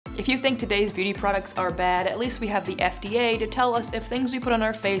If you think today's beauty products are bad, at least we have the FDA to tell us if things we put on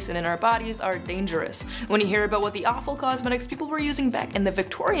our face and in our bodies are dangerous. When you hear about what the awful cosmetics people were using back in the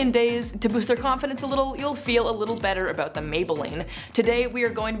Victorian days to boost their confidence a little, you'll feel a little better about the Maybelline. Today we are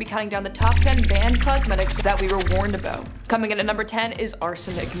going to be counting down the top 10 banned cosmetics that we were warned about. Coming in at number 10 is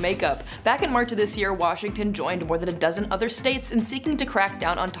Arsenic Makeup. Back in March of this year, Washington joined more than a dozen other states in seeking to crack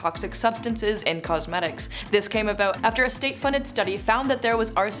down on toxic substances in cosmetics. This came about after a state-funded study found that there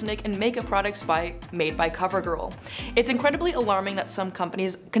was arsenic in makeup products made by CoverGirl. It's incredibly alarming that some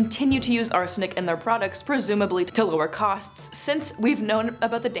companies continue to use arsenic in their products, presumably to lower costs, since we've known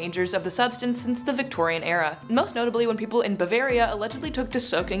about the dangers of the substance since the Victorian era. Most notably when people in Bavaria allegedly took to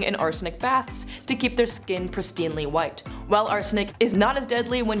soaking in arsenic baths to keep their skin pristinely white. While arsenic is not as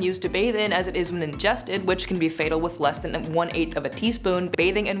deadly when used to bathe in as it is when ingested, which can be fatal with less than 1/8 of a teaspoon,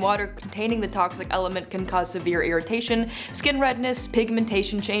 bathing in water containing the toxic element can cause severe irritation, skin redness,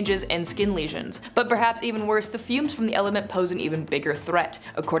 pigmentation changes, and skin lesions. But perhaps even worse, the fumes from the element pose an even bigger threat.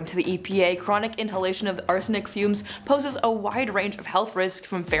 According to the EPA, chronic inhalation of the arsenic fumes poses a wide range of health risks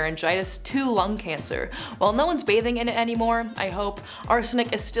from pharyngitis to lung cancer. While no one's bathing in it anymore, I hope,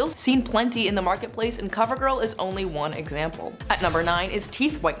 arsenic is still seen plenty in the marketplace, and CoverGirl is only one example. At number 9 is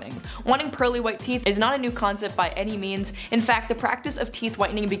teeth whitening. Wanting pearly white teeth is not a new concept by any means. In fact, the practice of teeth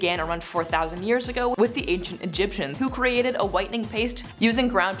whitening began around 4,000 years ago with the ancient Egyptians, who created a whitening paste using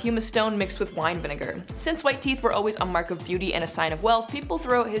ground pumice stone mixed with wine vinegar. Since white teeth were always a mark of beauty and a sign of wealth, people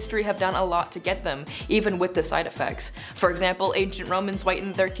throughout history have done a lot to get them, even with the side effects. For example, ancient Romans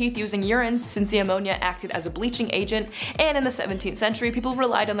whitened their teeth using urine since the ammonia acted as a bleaching agent, and in the 17th century people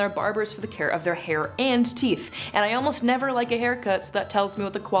relied on their barbers for the care of their hair and teeth. And I almost never like a haircut, so that tells me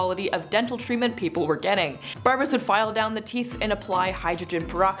what the quality of dental treatment people were getting. Barbers would file down the teeth and apply hydrogen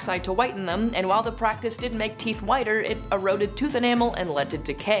peroxide to whiten them, and while the practice did make teeth whiter, it eroded tooth enamel and led to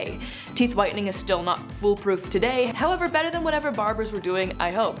decay. Teeth whitening is still not foolproof today, however better than whatever barbers were doing,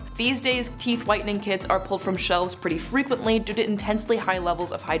 I hope. These days, teeth whitening kits are pulled from shelves pretty frequently due to intensely high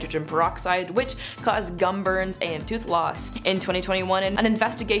levels of hydrogen peroxide, which cause gum burns and tooth loss. In 2021, an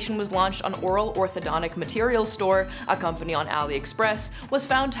investigation was launched on Oral Orthodontic Materials Store, a company on AliExpress, was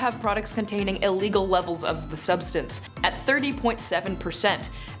found to have products containing illegal levels of the substance, at 30.7%,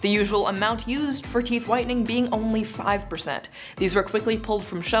 the usual amount used for teeth whitening being only 5%. These were quickly pulled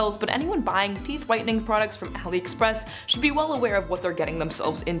from shelves, but anyone buying teeth whitening products from AliExpress should be well aware of what they're getting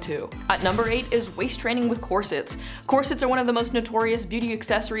themselves into. At number 8 is waist training with corsets. Corsets are one of the most notorious beauty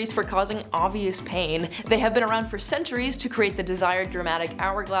accessories for causing obvious pain. They have been around for centuries to create the desired dramatic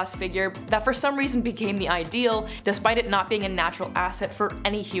hourglass figure that for some reason became the ideal, despite it not being a natural asset for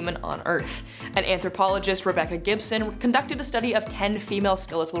any human on Earth. An anthropologist, Rebecca Gibson, conducted a study of 10 female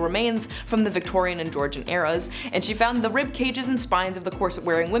skeletal remains from the Victorian and Georgian eras, and she found the rib cages and spines of the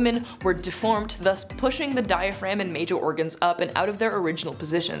corset-wearing women were deformed, thus pushing the diaphragm and major organs up and out of their original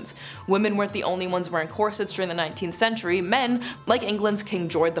positions. Women weren't the only ones wearing corsets during the 19th century. Men, like England's King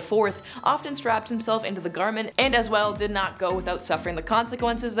George IV, often strapped himself into the garment, and as well did not go without suffering the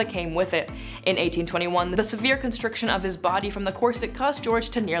consequences that came with it. In 1821, the severe constriction of his body from the corset caused George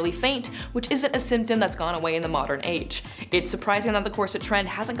to nearly faint, which isn't a symptom that's gone away in the modern age. It's surprising that the corset trend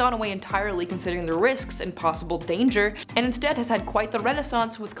hasn't gone away entirely considering the risks and possible danger, and instead has had quite the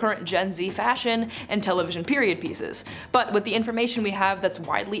renaissance with current Gen Z fashion and television period pieces. But with the information we have that's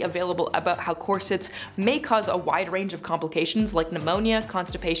widely available about how corsets may cause a wide range of complications like pneumonia,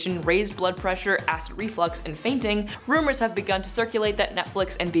 constipation, raised blood pressure, acid reflux, and fainting, rumors have begun to circulate that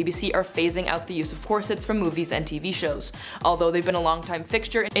Netflix and BBC are phasing out the use of corsets from movies and TV shows. Although they've been a long-time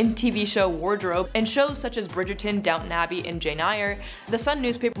fixture in TV show wardrobe and shows such as Bridgerton, Downton Abbey, and Jane Eyre, the Sun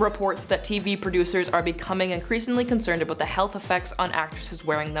newspaper reports that TV producers are becoming increasingly concerned about the health effects on actresses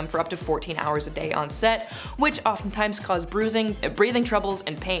wearing them for up to 14 hours a day on set, which oftentimes cause bruising, breathing troubles,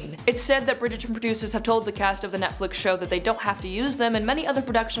 and pain. It's said that Bridgerton producers have told the cast of the Netflix show that they don't have to use them, and many other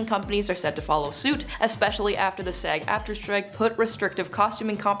production companies are set to follow suit, especially after the SAG-AFTRA strike put restrictive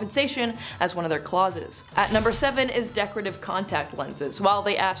costuming compensation as one of their clauses. At number 7 is decorative contact lenses. While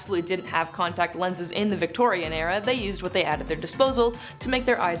they absolutely didn't have contact lenses in the Victorian era, they used what they had at their disposal to make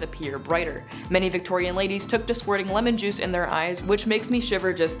their eyes appear brighter. Many Victorian ladies took to squirting lemon juice in their eyes, which makes me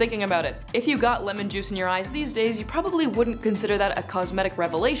shiver just thinking about it. If you got lemon juice in your eyes these days, you probably wouldn't consider that a cosmetic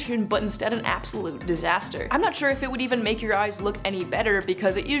revelation, but instead an absolute disaster. I'm not sure if it would even make your eyes look any better,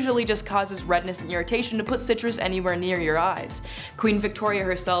 because it usually just causes redness and irritation to put citrus anywhere near your eyes. Queen Victoria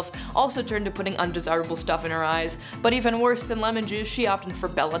herself also turned to putting undesirable stuff in her eyes, eyes, but even worse than lemon juice, she opted for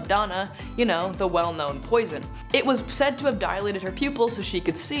belladonna, you know, the well-known poison. It was said to have dilated her pupils so she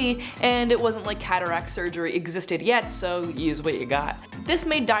could see, and it wasn't like cataract surgery existed yet, so use what you got. This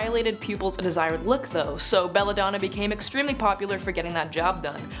made dilated pupils a desired look though, so belladonna became extremely popular for getting that job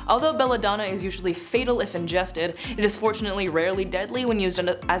done. Although belladonna is usually fatal if ingested, it is fortunately rarely deadly when used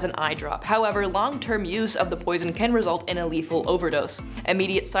as an eye drop. However, long-term use of the poison can result in a lethal overdose.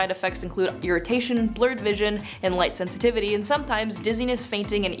 Immediate side effects include irritation, blurred vision, and light sensitivity, and sometimes dizziness,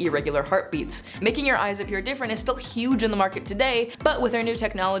 fainting, and irregular heartbeats. Making your eyes appear different is still huge in the market today, but with our new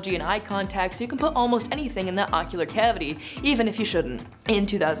technology and eye contacts, you can put almost anything in that ocular cavity, even if you shouldn't. In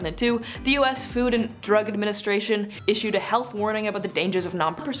 2002, the US Food and Drug Administration issued a health warning about the dangers of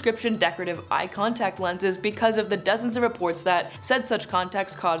non-prescription decorative eye contact lenses because of the dozens of reports that said such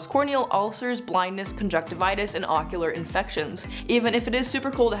contacts cause corneal ulcers, blindness, conjunctivitis, and ocular infections. Even if it is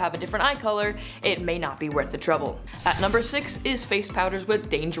super cool to have a different eye color, it may not be worth the trouble. At number 6 is face powders with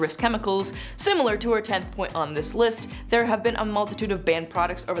dangerous chemicals. Similar to our 10th point on this list, there have been a multitude of banned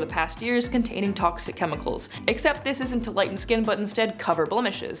products over the past years containing toxic chemicals. Except this isn't to lighten skin but instead cover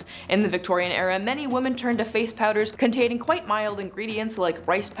blemishes. In the Victorian era, many women turned to face powders containing quite mild ingredients like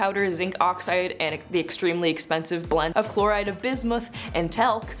rice powder, zinc oxide, and the extremely expensive blend of chloride of bismuth and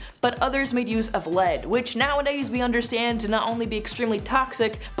talc, but others made use of lead, which nowadays we understand to not only be extremely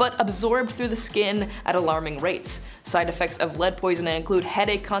toxic, but absorbed through the skin at alarming rates. Side effects of lead poisoning include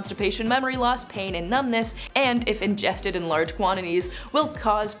headache, constipation, memory loss, pain, and numbness, and if ingested in large quantities, will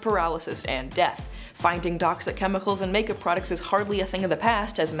cause paralysis and death. Finding toxic chemicals in makeup products is hardly a thing of the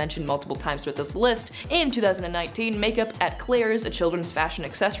past, as mentioned multiple times with this list. In 2019, Makeup at Claire's, a children's fashion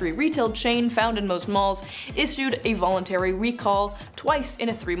accessory retail chain found in most malls, issued a voluntary recall twice in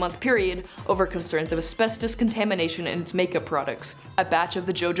a 3-month period over concerns of asbestos contamination in its makeup products. A batch of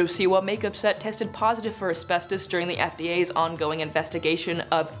the JoJo Siwa makeup set tested positive for asbestos during the FDA's ongoing investigation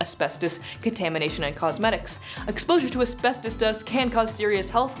of asbestos contamination in cosmetics. Exposure to asbestos dust can cause serious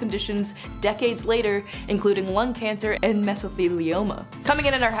health conditions decades later, including lung cancer and mesothelioma. Coming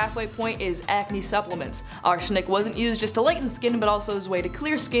in at our halfway point is Acne Supplements. Arsenic wasn't used just to lighten skin, but also as a way to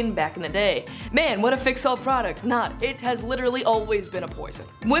clear skin back in the day. Man, what a fix-all product. Not. It has literally always been a poison.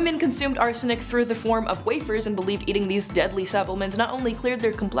 Women consumed arsenic through the form of wafers and believed eating these deadly supplements not only cleared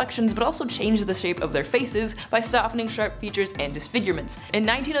their complexions, but also changed the shape of their faces by softening sharp features and disfigurements. In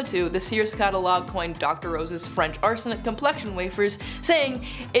 1902, the Sears catalog coined Dr. Rose's French arsenic complexion wafers, saying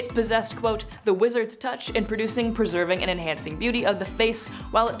it possessed, quote, the wizard's touch in producing, preserving, and enhancing beauty of the face,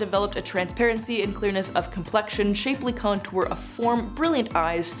 while it developed a transparency and clearness of complexion, shapely contour of form, brilliant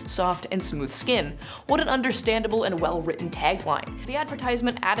eyes, soft and smooth skin. What an understandable and well-written tagline. The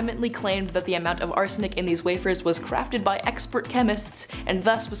advertisement adamantly claimed that the amount of arsenic in these wafers was crafted by expert chemists and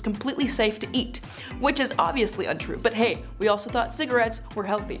thus was completely safe to eat, which is obviously untrue, but hey, we also thought cigarettes were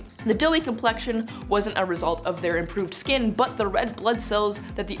healthy. The doughy complexion wasn't a result of their improved skin, but the red blood cells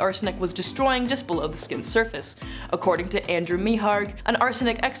that the arsenic was destroying just below the skin's surface. According to Andrew Meharg, an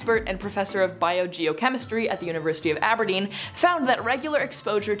arsenic expert and professor of biogeochemistry at the University of Aberdeen, found that regular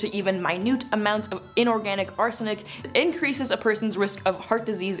exposure to even minute amounts of inorganic arsenic increases a person's risk of heart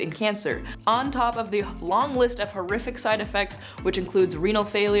disease and cancer, on top of the long list of horrific side effects which includes renal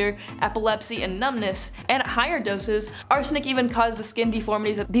failure, epilepsy, and numbness. And at higher doses, arsenic even caused the skin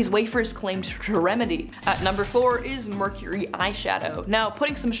deformities that these wafers claimed to remedy. At number 4 is Mercury Eyeshadow. Now,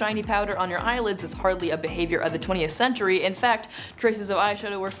 putting some shiny powder on your eyelids is hardly a behavior of the 20th century. In fact, traces of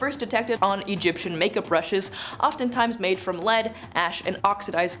eyeshadow were first detected on Egyptian makeup brushes, oftentimes made from lead, ash, and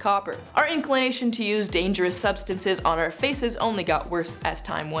oxidized copper. Our inclination to use dangerous substances on our faces only got worse as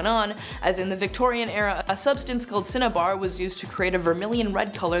time went on, as in the Victorian era, a substance called cinnabar was used to create a vermilion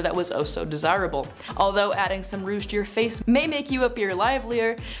red color that was oh so desirable. Although adding some rouge to your face may make you appear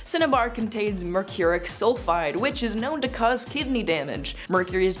livelier, cinnabar contains mercuric sulfide, which is known to cause kidney damage.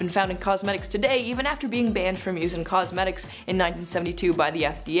 Mercury has been found in cosmetics today, even after being banned from use in cosmetics in 1972 by the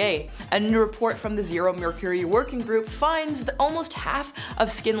FDA. A new report from the Zero Mercury Working Group finds that almost half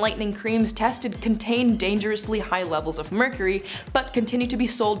of skin lightening creams tested contain dangerously high levels of mercury, but continue to be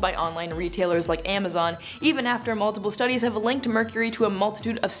sold by online retailers like Amazon, even after multiple studies have linked mercury to a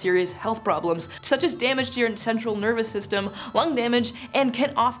multitude of serious health problems, such as damage to your central nervous system, lung damage, and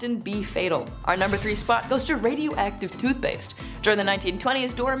can often be fatal. Our number 3 spot goes to radioactive toothpaste. During the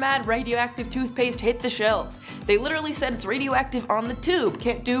 1920s, doormat radioactive toothpaste hit the shelves. They literally said it's radioactive on the tube,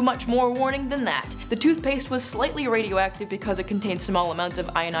 can't do much more warning than that. The toothpaste was slightly radioactive because it contained small amounts of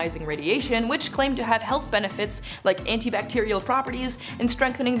ionizing radiation, which claimed to have health benefits like antibacterial properties and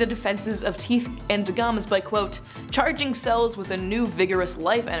strengthening the defenses of teeth and gums by, quote, charging cells with a new vigorous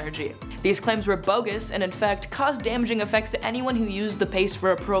life energy. These claims were bogus and in fact caused damaging effects to anyone who used the paste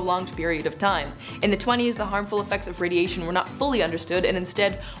for a prolonged period of time. In the 1920s, the harmful effects of radiation were not fully understood and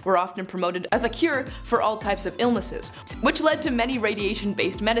instead were often promoted as a cure for all types of illnesses, which led to many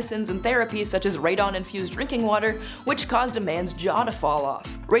radiation-based medicines and therapies such as radon-infused drinking water, which caused a man's jaw to fall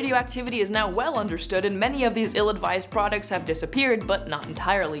off. Radioactivity is now well understood and many of these ill-advised products have disappeared, but not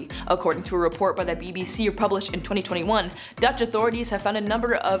entirely. According to a report by the BBC published in 2021, Dutch authorities have found a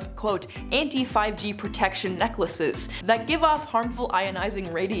number of, quote, anti-5G protection necklaces that give off harmful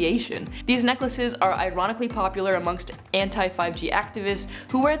ionizing radiation. These necklaces are ironically popular amongst anti-5G activists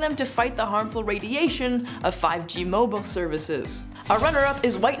who wear them to fight the harmful radiation of 5G mobile services. Our runner-up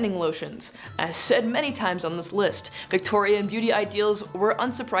is whitening lotions. As said many times on this list, Victorian beauty ideals were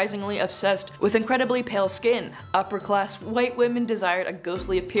unsurprisingly obsessed with incredibly pale skin. Upper-class white women desired a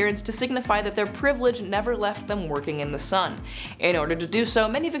ghostly appearance to signify that their privilege never left them working in the sun. In order to do so,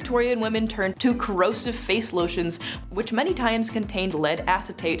 many Victorian women turned to corrosive face lotions, which many times contained lead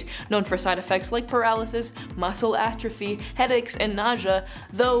acetate, known for side effects like paralysis, muscle atrophy, headaches, and nausea,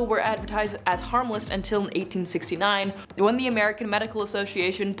 though were advertised as harmless until 1869, when the American Medical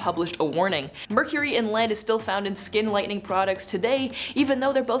Association published a warning. Mercury and lead is still found in skin lightening products today, even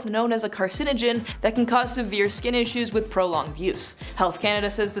though they're both known as a carcinogen that can cause severe skin issues with prolonged use. Health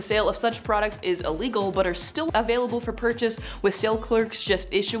Canada says the sale of such products is illegal but are still available for purchase, with sale clerks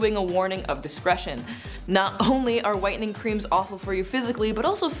just issuing a warning of discretion. Not only are whitening creams awful for you physically, but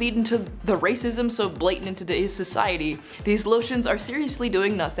also feed into the racism so blatant in today's society. These lotions are seriously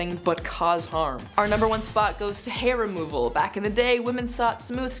doing nothing but cause harm. Our #1 spot goes to hair removal. Back in the day, women sought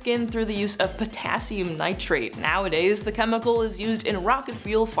smooth skin through the use of potassium nitrate. Nowadays, the chemical is used in rocket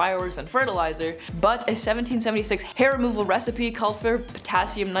fuel, fireworks, and fertilizer, but a 1776 hair removal recipe called for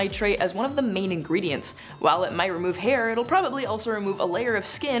potassium nitrate as one of the main ingredients. While it might remove hair, it'll probably also remove a layer of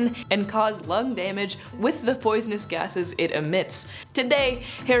skin and cause lung damage with the poisonous gases it emits. Today,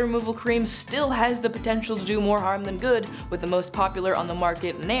 hair removal cream still has the potential to do more harm than good, with the most popular on the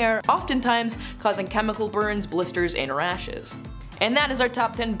market Nair, oftentimes causing chemical burns, blisters, and rashes. And that is our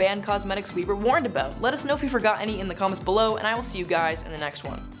top 10 banned cosmetics we were warned about. Let us know if you forgot any in the comments below, and I will see you guys in the next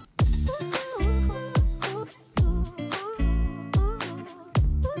one.